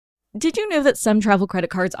Did you know that some travel credit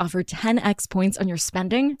cards offer 10x points on your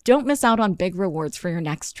spending? Don't miss out on big rewards for your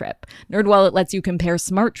next trip. NerdWallet lets you compare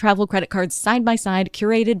smart travel credit cards side by side,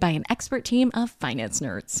 curated by an expert team of finance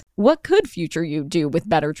nerds. What could future you do with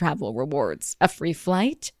better travel rewards? A free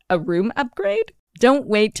flight? A room upgrade? Don't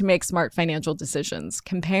wait to make smart financial decisions.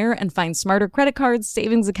 Compare and find smarter credit cards,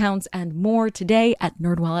 savings accounts, and more today at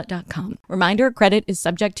nerdwallet.com. Reminder, credit is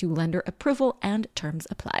subject to lender approval and terms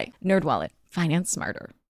apply. NerdWallet. Finance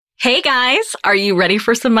smarter. Hey guys, are you ready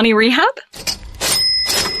for some money rehab?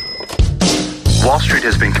 Wall Street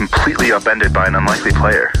has been completely upended by an unlikely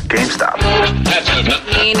player, GameStop.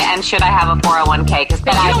 And should I have a 401k? Because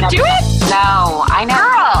then You don't do it? No, I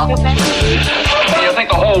never. You think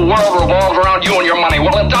the whole world revolves around you and your money?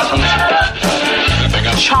 Well, it doesn't.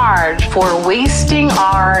 Charge for wasting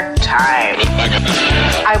our time.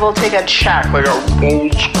 I will take a check. Like a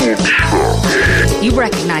old school check. You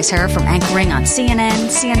recognize her from anchoring on CNN,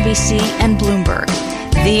 CNBC, and Bloomberg.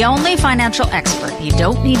 The only financial expert you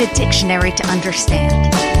don't need a dictionary to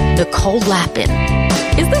understand. Nicole Lapin.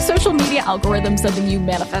 Is the social media algorithm sending you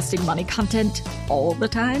manifesting money content all the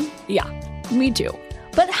time? Yeah, me too.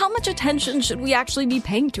 But how much attention should we actually be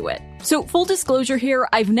paying to it? So full disclosure here,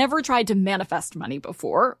 I've never tried to manifest money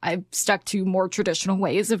before. I've stuck to more traditional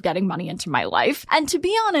ways of getting money into my life. And to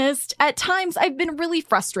be honest, at times I've been really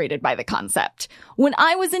frustrated by the concept. When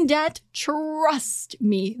I was in debt, trust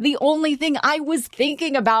me, the only thing I was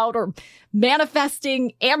thinking about or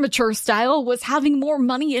manifesting amateur style was having more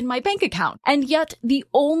money in my bank account. And yet the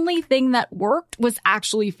only thing that worked was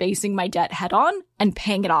actually facing my debt head on and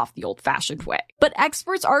paying it off the old fashioned way. But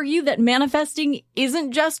experts argue that manifesting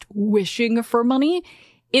isn't just wishing for money.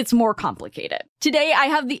 It's more complicated. Today, I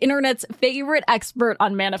have the internet's favorite expert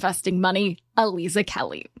on manifesting money, Aliza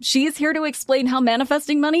Kelly. She's here to explain how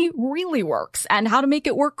manifesting money really works and how to make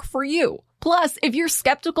it work for you. Plus, if you're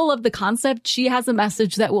skeptical of the concept, she has a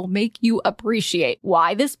message that will make you appreciate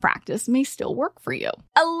why this practice may still work for you.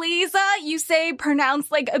 Aliza, you say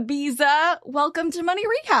pronounced like Ibiza. Welcome to Money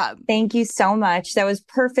Rehab. Thank you so much. That was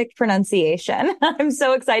perfect pronunciation. I'm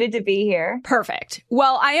so excited to be here. Perfect.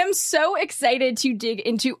 Well, I am so excited to dig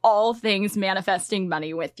into all things manifesting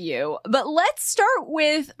money with you. But let's start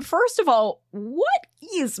with, first of all, what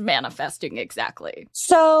is manifesting exactly?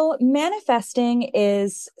 So manifesting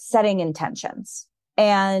is setting intentions,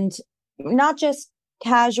 and not just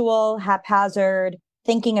casual, haphazard,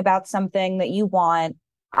 thinking about something that you want,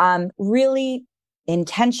 really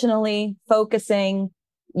intentionally focusing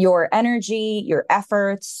your energy, your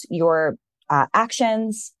efforts, your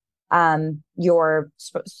actions, your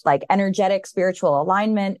like energetic spiritual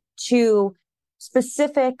alignment to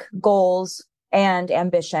specific goals and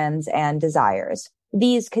ambitions and desires.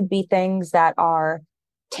 These could be things that are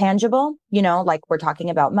tangible, like we're talking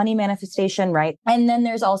about money manifestation, right? And then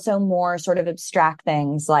there's also more sort of abstract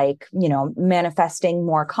things like, manifesting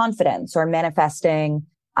more confidence or manifesting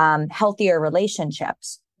healthier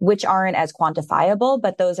relationships, which aren't as quantifiable,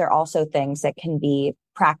 but those are also things that can be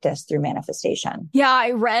practiced through manifestation. Yeah,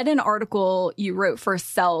 I read an article you wrote for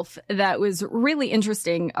Self that was really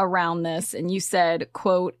interesting around this. And you said,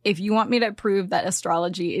 quote, "If you want me to prove that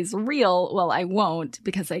astrology is real, well, I won't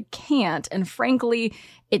because I can't. And frankly,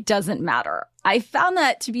 it doesn't matter." I found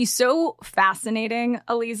that to be so fascinating,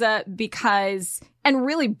 Aliza, because, and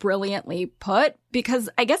really brilliantly put, because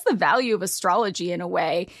I guess the value of astrology in a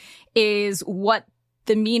way is what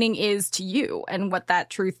the meaning is to you and what that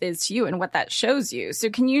truth is to you and what that shows you. So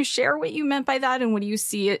can you share what you meant by that and what do you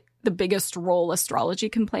see it, the biggest role astrology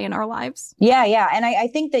can play in our lives? Yeah. And I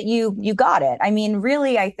think that you got it. I mean,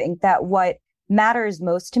 really, I think that what matters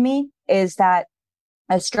most to me is that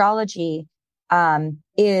astrology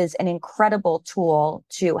is an incredible tool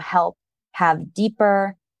to help have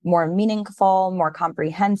deeper, more meaningful, more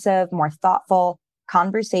comprehensive, more thoughtful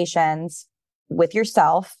conversations with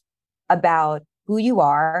yourself about who you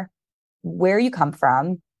are, where you come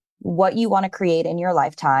from, what you want to create in your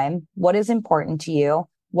lifetime, what is important to you,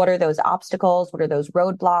 what are those obstacles, what are those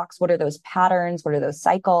roadblocks, what are those patterns, what are those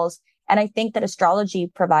cycles. And I think that astrology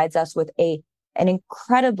provides us with an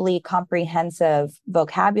incredibly comprehensive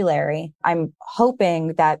vocabulary. I'm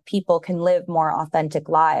hoping that people can live more authentic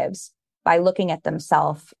lives by looking at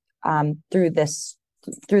themselves through this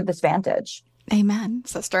vantage. Amen,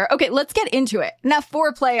 sister. Okay, let's get into it. Enough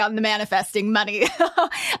foreplay on the manifesting money.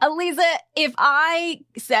 Aliza, if I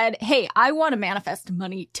said, hey, I want to manifest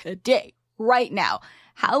money today, right now,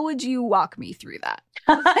 how would you walk me through that?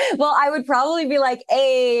 Well, I would probably be like,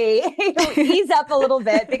 hey, ease up a little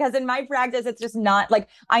bit, because in my practice, it's just not like,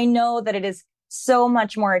 I know that it is so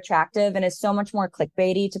much more attractive and is so much more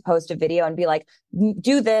clickbaity to post a video and be like,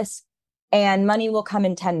 do this and money will come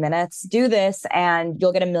in 10 minutes. Do this and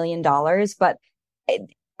you'll get $1 million. But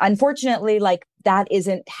unfortunately, like that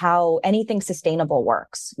isn't how anything sustainable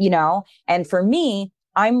works, you know? And for me,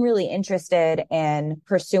 I'm really interested in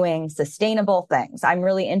pursuing sustainable things. I'm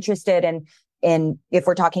really interested in if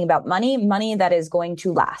we're talking about money that is going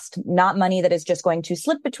to last, not money that is just going to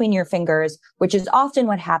slip between your fingers, which is often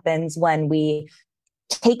what happens when we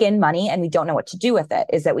take in money and we don't know what to do with it,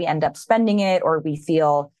 is that we end up spending it, or we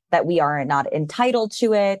feel that we are not entitled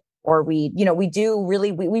to it, or we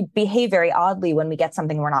behave very oddly when we get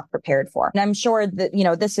something we're not prepared for. And I'm sure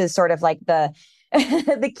that, this is sort of like the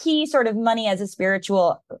the key sort of money as a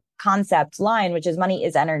spiritual concept line, which is money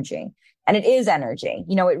is energy. And it is energy.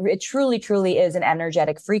 It truly, truly is an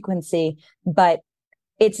energetic frequency, but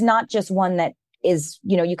it's not just one that is,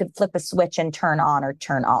 you could flip a switch and turn on or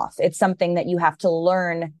turn off. It's something that you have to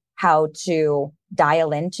learn how to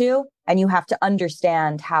dial into, and you have to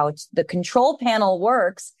understand how the control panel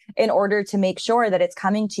works in order to make sure that it's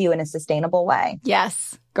coming to you in a sustainable way.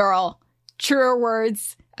 Yes, girl. Truer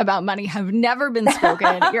words about money have never been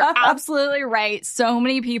spoken. You're absolutely right. So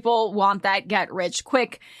many people want that get rich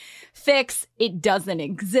quick fix. It doesn't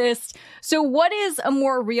exist. So what is a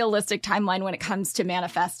more realistic timeline when it comes to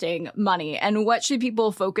manifesting money? And what should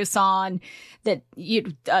people focus on? That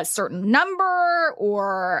a certain number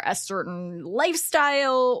or a certain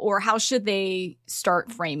lifestyle, or how should they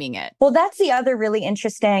start framing it? Well, that's the other really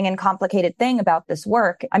interesting and complicated thing about this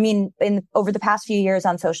work. I mean, over the past few years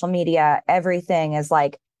on social media, everything is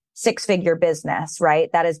like six-figure business,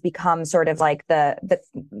 right? That has become sort of like the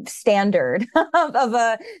standard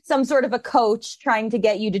of some sort of a coach trying to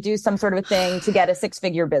get you to do some sort of a thing to get a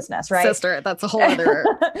six-figure business, right? Sister, that's a whole other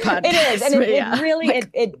podcast. It is. And it really,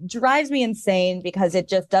 it drives me insane because it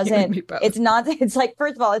just doesn't, it's like,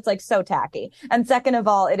 first of all, it's like so tacky. And second of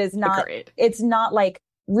all, it is not, Agreed. It's not like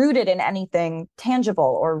rooted in anything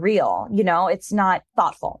tangible or real, it's not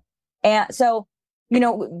thoughtful. And so,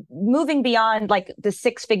 moving beyond like the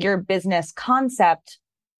six-figure business concept,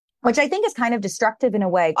 which I think is kind of destructive in a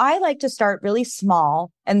way, I like to start really small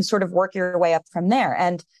and sort of work your way up from there.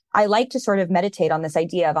 And I like to sort of meditate on this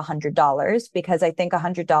idea of $100 because I think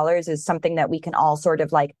 $100 is something that we can all sort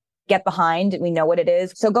of like get behind. We know what it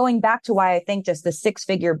is. So going back to why I think just the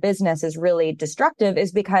six-figure business is really destructive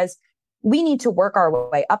is because we need to work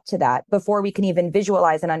our way up to that before we can even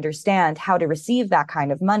visualize and understand how to receive that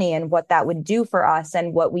kind of money and what that would do for us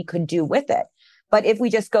and what we could do with it. But if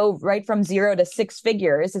we just go right from 0 to six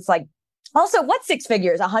figures, it's like, also what six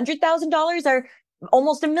figures? $100,000 or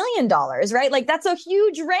almost $1 million, right? Like that's a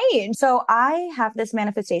huge range. So I have this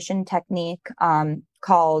manifestation technique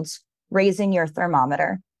called raising your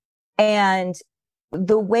thermometer. And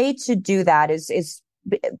the way to do that is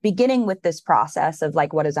beginning with this process of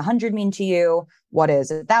like, what does 100 mean to you? What does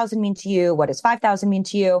 1,000 mean to you? What does 5,000 mean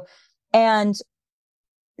to you? And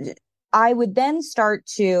I would then start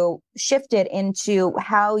to shift it into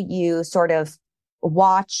how you sort of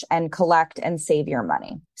watch and collect and save your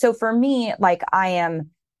money. So for me, like I am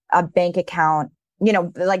a bank account,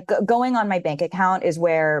 like going on my bank account is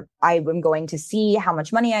where I am going to see how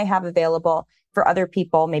much money I have available. For other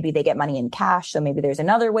people, maybe they get money in cash. So maybe there's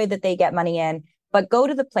another way that they get money in. But go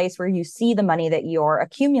to the place where you see the money that you're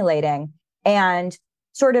accumulating and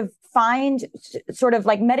sort of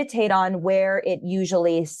meditate on where it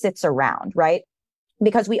usually sits around, right?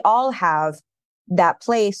 Because we all have that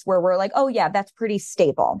place where we're like, oh yeah, that's pretty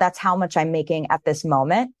stable. That's how much I'm making at this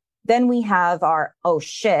moment. Then we have our, oh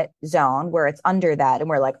shit zone where it's under that. And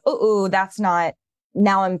we're like, oh, that's not,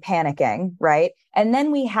 now I'm panicking, right? And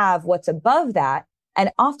then we have what's above that.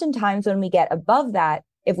 And oftentimes when we get above that,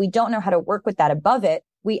 if we don't know how to work with that above it,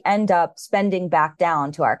 we end up spending back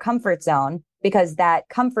down to our comfort zone because that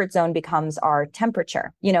comfort zone becomes our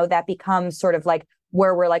temperature. That becomes sort of like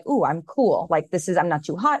where we're like, ooh, I'm cool. Like I'm not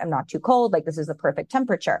too hot. I'm not too cold. Like this is the perfect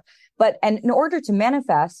temperature. And in order to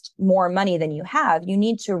manifest more money than you have, you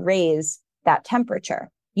need to raise that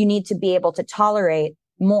temperature. You need to be able to tolerate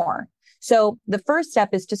more. So the first step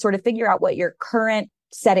is to sort of figure out what your current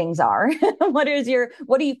settings are. What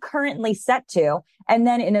are you currently set to? And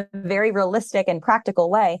then in a very realistic and practical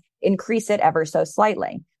way, increase it ever so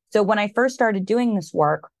slightly. So when I first started doing this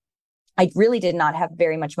work, I really did not have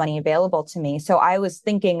very much money available to me. So I was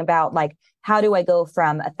thinking about like, how do I go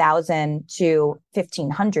from $1,000 to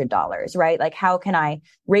 $1,500, right? Like, how can I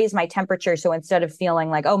raise my temperature? So instead of feeling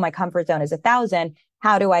like, oh, my comfort zone is 1,000,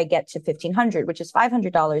 how do I get to 1,500, which is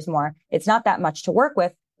 $500 more? It's not that much to work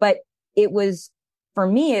with, but for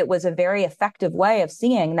me, it was a very effective way of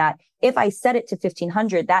seeing that if I set it to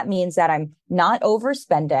 1,500, that means that I'm not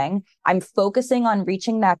overspending. I'm focusing on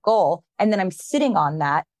reaching that goal. And then I'm sitting on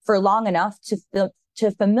that for long enough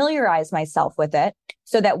to familiarize myself with it,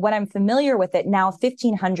 so that when I'm familiar with it, now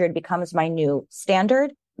 1,500 becomes my new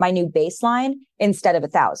standard, my new baseline, instead of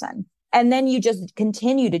 1,000. And then you just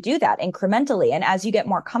continue to do that incrementally. And as you get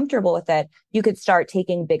more comfortable with it, you could start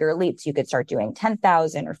taking bigger leaps. You could start doing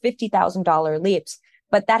 $10,000 or $50,000 leaps.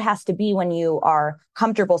 But that has to be when you are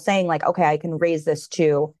comfortable saying like, okay, I can raise this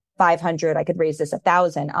to 500. I could raise this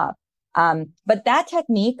 1,000 up. But that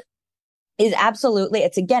technique is absolutely,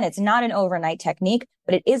 it's not an overnight technique,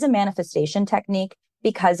 but it is a manifestation technique,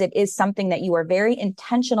 because it is something that you are very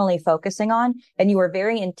intentionally focusing on, and you are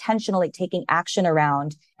very intentionally taking action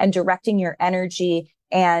around and directing your energy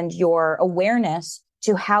and your awareness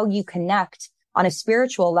to how you connect on a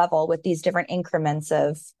spiritual level with these different increments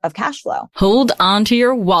of cash flow. Hold on to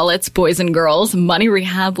your wallets, boys and girls. Money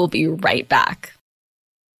Rehab will be right back.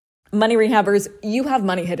 Money Rehabbers, you have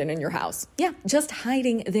money hidden in your house. Yeah, just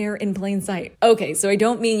hiding there in plain sight. Okay, so I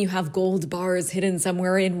don't mean you have gold bars hidden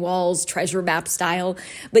somewhere in walls, treasure map style,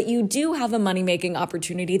 but you do have a money-making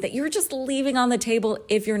opportunity that you're just leaving on the table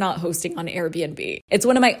if you're not hosting on Airbnb. It's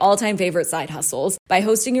one of my all-time favorite side hustles. By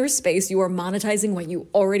hosting your space, you are monetizing what you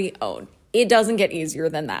already own. It doesn't get easier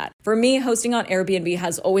than that. For me, hosting on Airbnb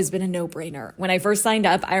has always been a no-brainer. When I first signed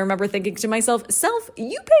up, I remember thinking to myself, Self,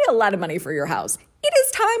 you pay a lot of money for your house. It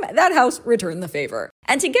is time that house returned the favor.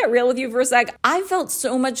 And to get real with you for a sec, I felt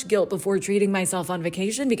so much guilt before treating myself on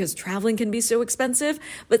vacation because traveling can be so expensive.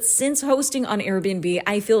 But since hosting on Airbnb,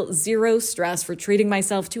 I feel zero stress for treating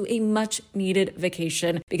myself to a much needed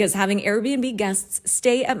vacation, because having Airbnb guests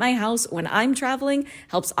stay at my house when I'm traveling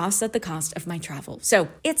helps offset the cost of my travel. So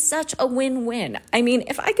it's such a win-win. I mean,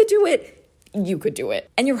 if I could do it, you could do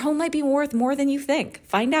it. And your home might be worth more than you think.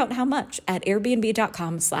 Find out how much at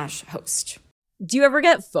airbnb.com/host. Do you ever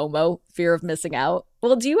get FOMO, fear of missing out?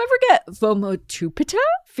 Well, do you ever get FOMO-tupita,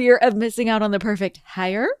 fear of missing out on the perfect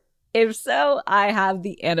hire? If so, I have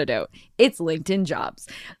the antidote. It's LinkedIn Jobs.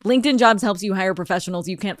 LinkedIn Jobs helps you hire professionals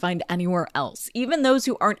you can't find anywhere else, even those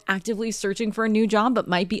who aren't actively searching for a new job but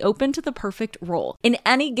might be open to the perfect role. In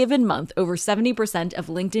any given month, over 70% of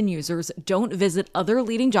LinkedIn users don't visit other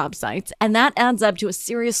leading job sites, and that adds up to a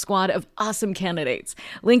serious squad of awesome candidates.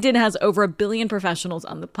 LinkedIn has over 1 billion professionals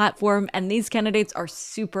on the platform, and these candidates are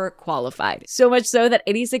super qualified. So much so that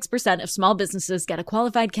 86% of small businesses get a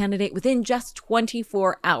qualified candidate within just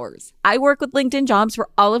 24 hours. I work with LinkedIn Jobs for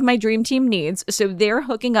all of my dream team needs, so they're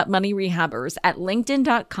hooking up Money Rehabbers at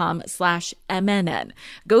linkedin.com/MNN.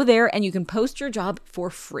 Go there and you can post your job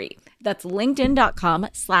for free. That's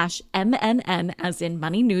linkedin.com/MNN, as in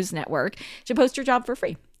Money News Network, to post your job for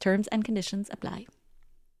free. Terms and conditions apply.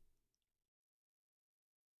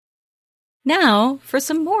 Now for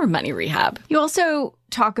some more money rehab. You also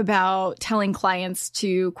talk about telling clients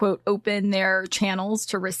to, quote, open their channels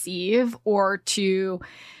to receive or to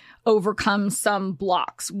overcome some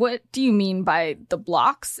blocks. What do you mean by the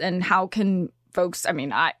blocks, and how can folks,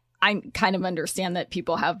 I kind of understand that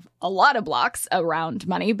people have a lot of blocks around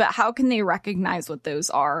money, but how can they recognize what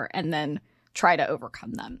those are and then try to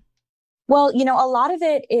overcome them? Well, a lot of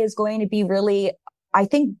it is going to be really, I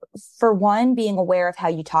think, for one, being aware of how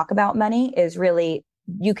you talk about money is really,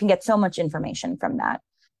 you can get so much information from that.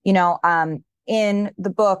 In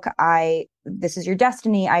the book, This Is Your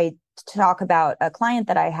Destiny, I talk about a client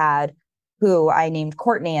that I had who I named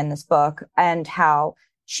Courtney in this book, and how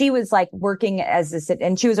she was like working as this,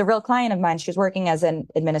 and she was a real client of mine. She was working as an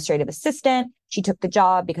administrative assistant. She took the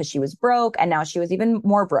job because she was broke, and now she was even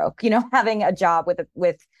more broke, having a job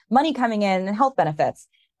with money coming in and health benefits.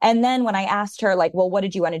 And then when I asked her, like, well, what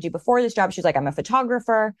did you want to do before this job? She was like, I'm a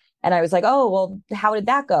photographer. And I was like, oh, well, how did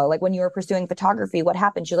that go? Like, when you were pursuing photography, what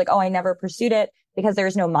happened? She was like, oh, I never pursued it because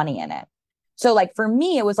there's no money in it. So like, for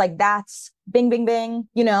me, it was like, that's bing, bing, bing.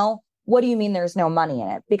 What do you mean there's no money in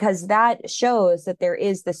it? Because that shows that there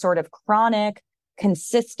is this sort of chronic,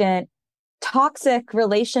 consistent, toxic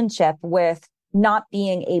relationship with not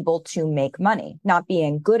being able to make money, not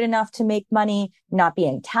being good enough to make money, not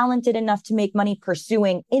being talented enough to make money,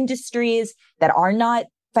 pursuing industries that are not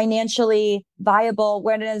financially viable.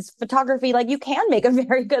 Whereas photography, like, you can make a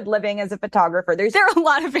very good living as a photographer. There are a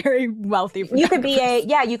lot of very wealthy photographers. You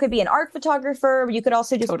could be an art photographer. You could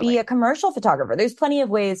also just be a commercial photographer. There's plenty of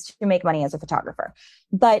ways to make money as a photographer.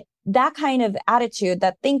 But that kind of attitude,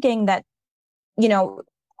 that thinking that,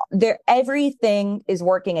 everything is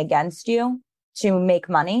working against you to make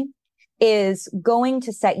money, is going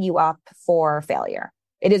to set you up for failure.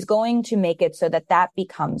 It is going to make it so that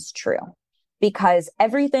becomes true, because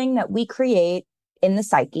everything that we create in the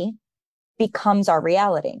psyche becomes our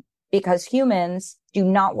reality, because humans do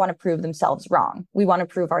not want to prove themselves wrong. We want to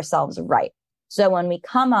prove ourselves right. So when we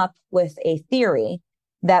come up with a theory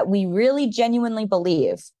that we really genuinely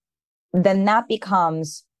believe, then that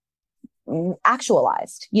becomes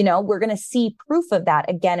actualized. We're going to see proof of that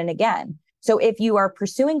again and again. So if you are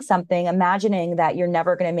pursuing something, imagining that you're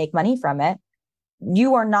never going to make money from it,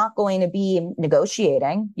 you are not going to be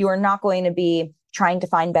negotiating. You are not going to be trying to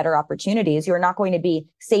find better opportunities. You're not going to be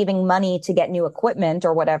saving money to get new equipment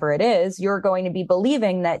or whatever it is. You're going to be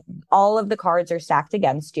believing that all of the cards are stacked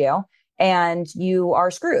against you and you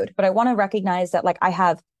are screwed. But I want to recognize that, like, I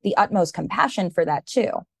have the utmost compassion for that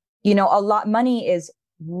too. Money is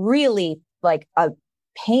really like a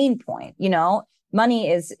pain point.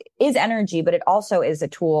 Money is energy, but it also is a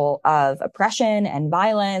tool of oppression and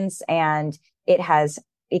violence. And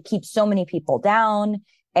it keeps so many people down,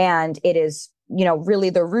 and it is, really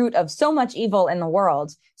the root of so much evil in the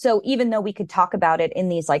world. So even though we could talk about it in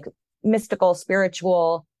these like mystical,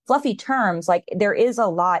 spiritual, fluffy terms, like there is a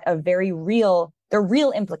lot of there are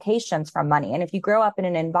real implications from money. And if you grow up in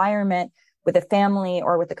an environment with a family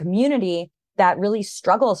or with a community that really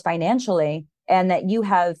struggles financially, and that you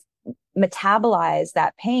have metabolized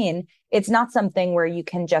that pain, it's not something where you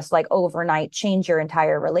can just like overnight change your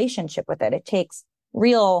entire relationship with it. It takes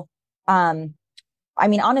real,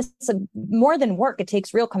 honestly, more than work, it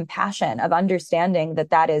takes real compassion of understanding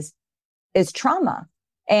that is trauma,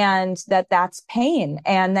 and that's pain,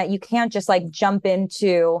 and that you can't just like jump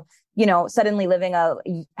into, suddenly living a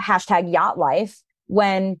hashtag yacht life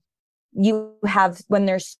when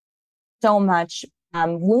there's so much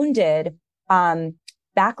wounded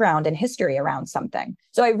background and history around something.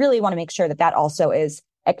 So I really want to make sure that also is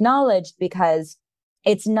acknowledged, because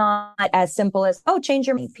it's not as simple as, change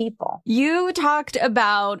your people. You talked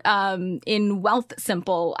about in Wealth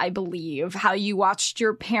Simple, I believe, how you watched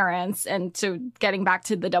your parents, and so getting back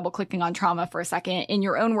to the double clicking on trauma for a second, in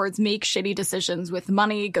your own words, make shitty decisions with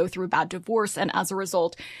money, go through a bad divorce, and as a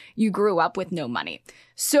result, you grew up with no money.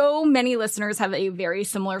 So many listeners have a very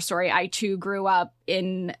similar story. I too grew up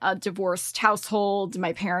in a divorced household.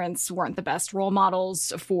 My parents weren't the best role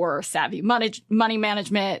models for savvy money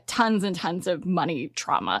management, tons and tons of money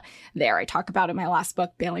trauma there. I talk about in my last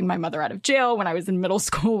book, bailing my mother out of jail when I was in middle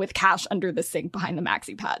school with cash under the sink behind the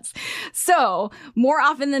maxi pads. So more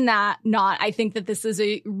often than not, I think that this is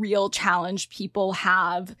a real challenge people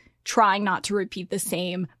have, trying not to repeat the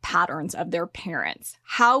same patterns of their parents.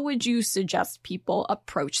 How would you suggest people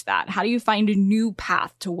approach that? How do you find a new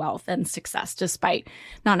path to wealth and success despite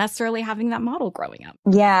not necessarily having that model growing up?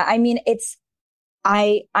 Yeah,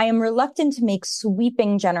 I am reluctant to make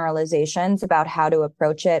sweeping generalizations about how to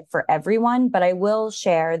approach it for everyone, but I will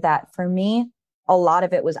share that for me, a lot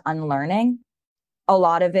of it was unlearning. A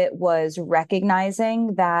lot of it was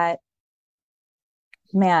recognizing that,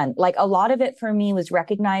 a lot of it for me was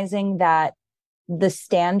recognizing that the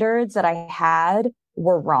standards that I had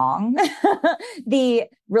were wrong. The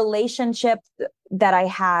relationship that I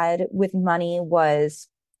had with money was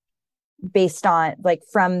based on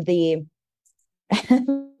from the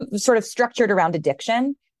sort of structured around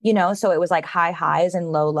addiction, so it was like high highs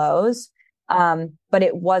and low lows. But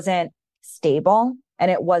it wasn't stable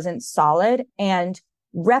and it wasn't solid. And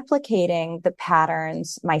replicating the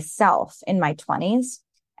patterns myself in my 20s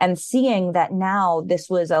and seeing that now this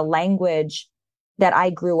was a language that I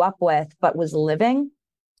grew up with, but was living,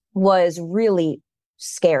 was really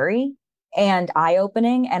scary and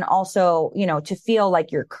eye-opening. And also, to feel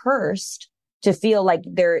like you're cursed, to feel like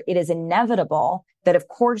it is inevitable that of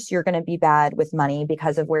course you're going to be bad with money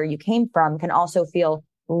because of where you came from, can also feel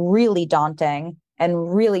really daunting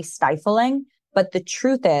and really stifling. But the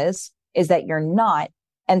truth is that you're not.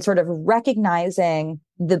 And sort of recognizing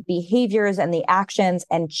the behaviors and the actions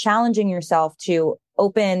and challenging yourself to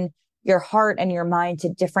open your heart and your mind to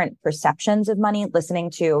different perceptions of money, listening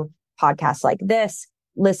to podcasts like this,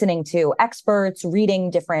 listening to experts, reading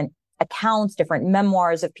different accounts, different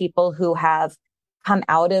memoirs of people who have come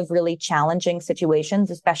out of really challenging situations,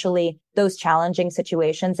 especially those challenging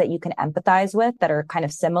situations that you can empathize with that are kind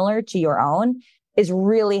of similar to your own, is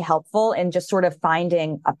really helpful in just sort of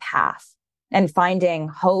finding a path and finding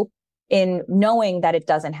hope in knowing that it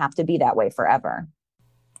doesn't have to be that way forever.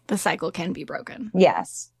 The cycle can be broken.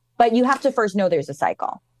 Yes. But you have to first know there's a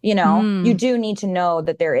cycle. You do need to know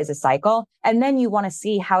that there is a cycle. And then you want to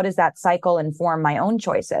see, how does that cycle inform my own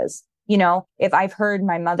choices? If I've heard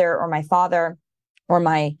my mother or my father or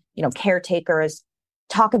my, caretakers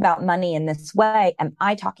talk about money in this way, am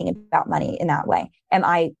I talking about money in that way?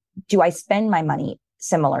 Do I spend my money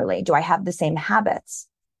similarly? Do I have the same habits?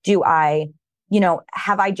 Do I,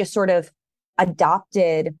 have I just sort of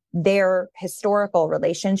adopted their historical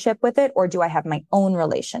relationship with it, or do I have my own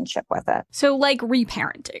relationship with it? So like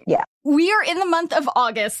reparenting. Yeah. We are in the month of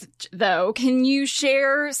August, though. Can you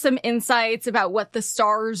share some insights about what the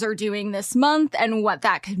stars are doing this month and what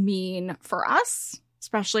that could mean for us,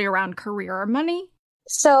 especially around career or money?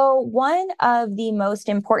 So one of the most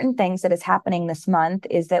important things that is happening this month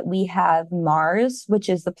is that we have Mars, which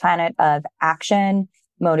is the planet of action,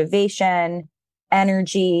 motivation,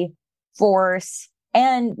 energy, force,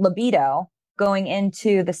 and libido, going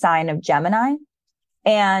into the sign of Gemini.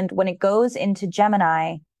 And when it goes into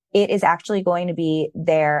Gemini, it is actually going to be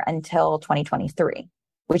there until 2023,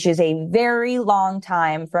 which is a very long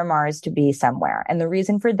time for Mars to be somewhere. And the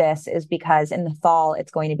reason for this is because in the fall,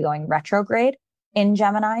 it's going to be going retrograde in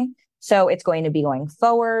Gemini. So it's going to be going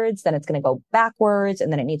forwards, then it's going to go backwards,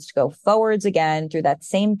 and then it needs to go forwards again through that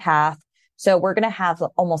same path. So we're going to have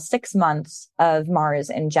almost 6 months of Mars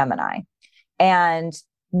in Gemini. And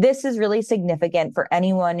this is really significant for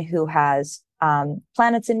anyone who has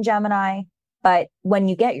planets in Gemini. But when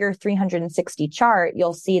you get your 360 chart,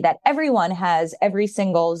 you'll see that everyone has every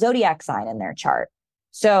single zodiac sign in their chart.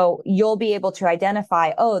 So you'll be able to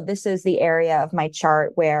identify, oh, this is the area of my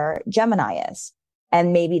chart where Gemini is.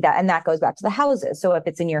 And maybe that goes back to the houses. So if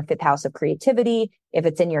it's in your 5th house of creativity, if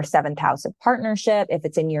it's in your 7th house of partnership, if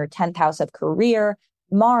it's in your 10th house of career,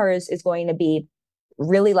 Mars is going to be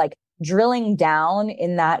really like drilling down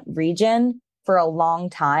in that region for a long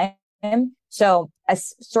time. So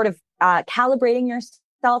as sort of calibrating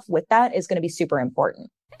yourself with that is going to be super important.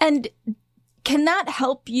 And can that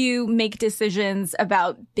help you make decisions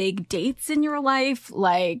about big dates in your life,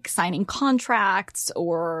 like signing contracts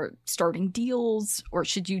or starting deals? Or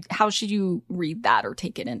how should you read that or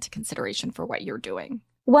take it into consideration for what you're doing?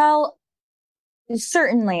 Well,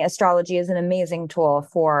 certainly astrology is an amazing tool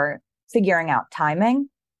for figuring out timing.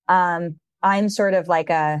 I'm sort of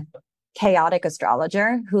like a chaotic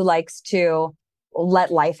astrologer who likes to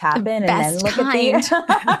let life happen and then look at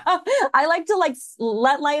I like to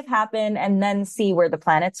let life happen and then see where the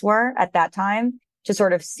planets were at that time to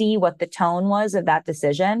sort of see what the tone was of that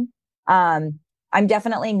decision. I'm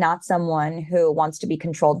definitely not someone who wants to be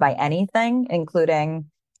controlled by anything, including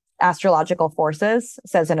astrological forces,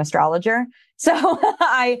 says an astrologer. So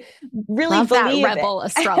I really love believe that rebel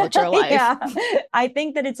astrologer life. Yeah. I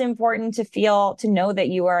think that it's important to know that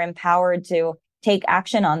you are empowered to take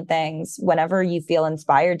action on things whenever you feel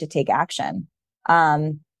inspired to take action.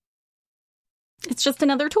 It's just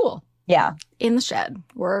another tool. Yeah. In the shed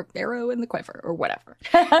or arrow in the quiver or whatever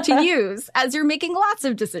to use as you're making lots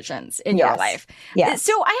of decisions in your life. Yes.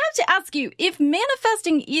 So I have to ask you, if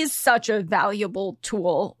manifesting is such a valuable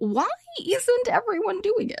tool, why isn't everyone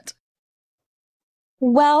doing it?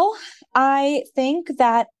 Well, I think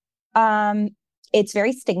that it's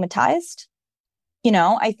very stigmatized.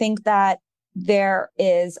 I think that there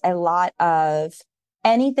is a lot of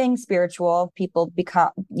anything spiritual people become,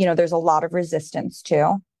 there's a lot of resistance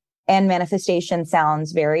to. And manifestation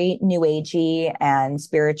sounds very new agey and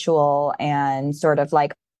spiritual and sort of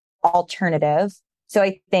like alternative. So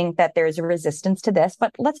I think that there's a resistance to this,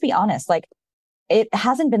 but let's be honest, like it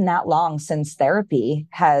hasn't been that long since therapy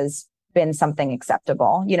has been something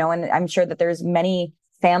acceptable, and I'm sure that there's many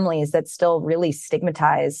families that still really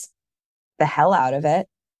stigmatize the hell out of it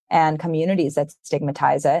and communities that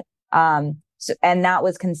stigmatize it. And that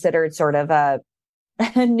was considered sort of a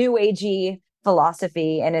new agey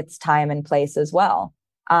philosophy in its time and place as well.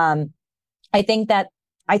 I think that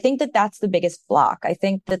that's the biggest block. I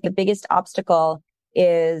think that the biggest obstacle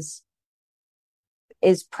is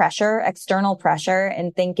pressure, external pressure,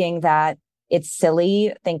 and thinking that it's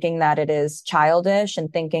silly, thinking that it is childish,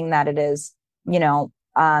 and thinking that it is,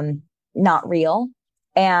 not real.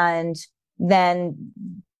 And then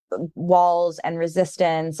walls and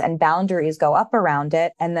resistance and boundaries go up around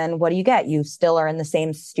it. And then what do you get? You still are in the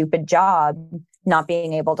same stupid job, not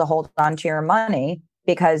being able to hold on to your money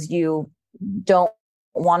because you don't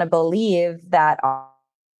want to believe that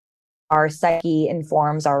our psyche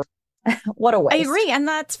informs our, what a waste. I agree. And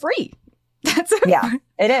that's free. Yeah,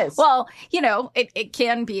 it is. Well, it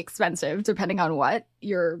can be expensive depending on what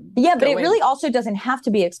you're but it really also doesn't have to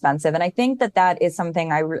be expensive. And I think that is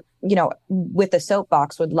something with the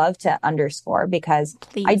soapbox would love to underscore, because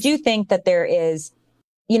Please. I do think that there is,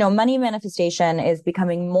 money manifestation is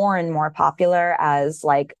becoming more and more popular as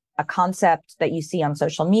like a concept that you see on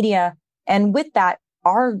social media. And with that,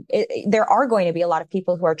 there are going to be a lot of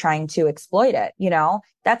people who are trying to exploit it.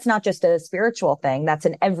 That's not just a spiritual thing. That's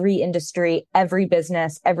in every industry, every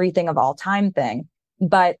business, everything of all time thing.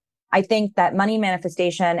 But I think that money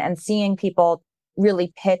manifestation and seeing people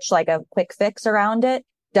really pitch like a quick fix around it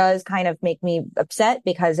does kind of make me upset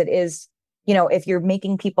because it is, you know, if you're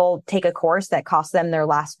making people take a course that costs them their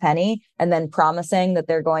last penny and then promising that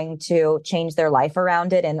they're going to change their life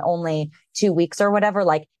around it in only 2 weeks or whatever,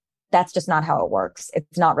 like that's just not how it works.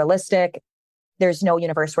 It's not realistic. There's no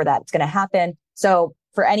universe where that's going to happen. So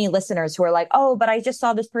for any listeners who are like, oh, but I just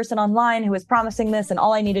saw this person online who was promising this and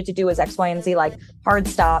all I needed to do was X, Y, and Z, like hard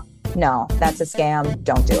stop. No, that's a scam.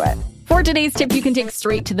 Don't do it. For today's tip you can take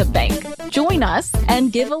straight to the bank. Join us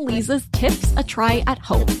and give Aliza's tips a try at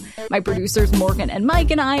home. My producers Morgan and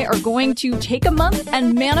Mike and I are going to take a month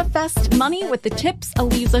and manifest money with the tips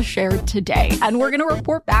Aliza shared today. And we're going to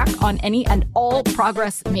report back on any and all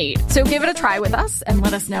progress made. So give it a try with us and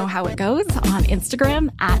let us know how it goes on Instagram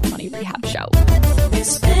at Money Rehab Show.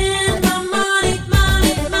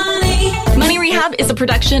 Money Rehab is a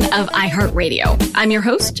production of iHeartRadio. I'm your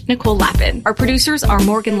host, Nicole Lappin. Our producers are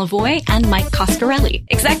Morgan Lavoie and Mike Coscarelli.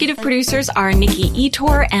 Executive producers are Nikki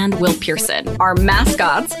Etor and Will Pearson. Our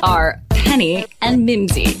mascots are Penny and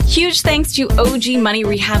Mimsy. Huge thanks to OG Money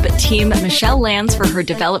Rehab team Michelle Lands for her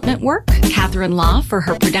development work, Catherine Law for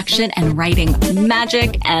her production and writing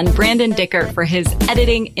magic, and Brandon Dickert for his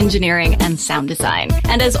editing, engineering, and sound design.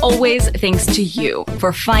 And as always, thanks to you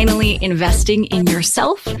for finally investing in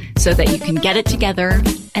yourself so that you can get it together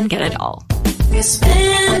and get it all.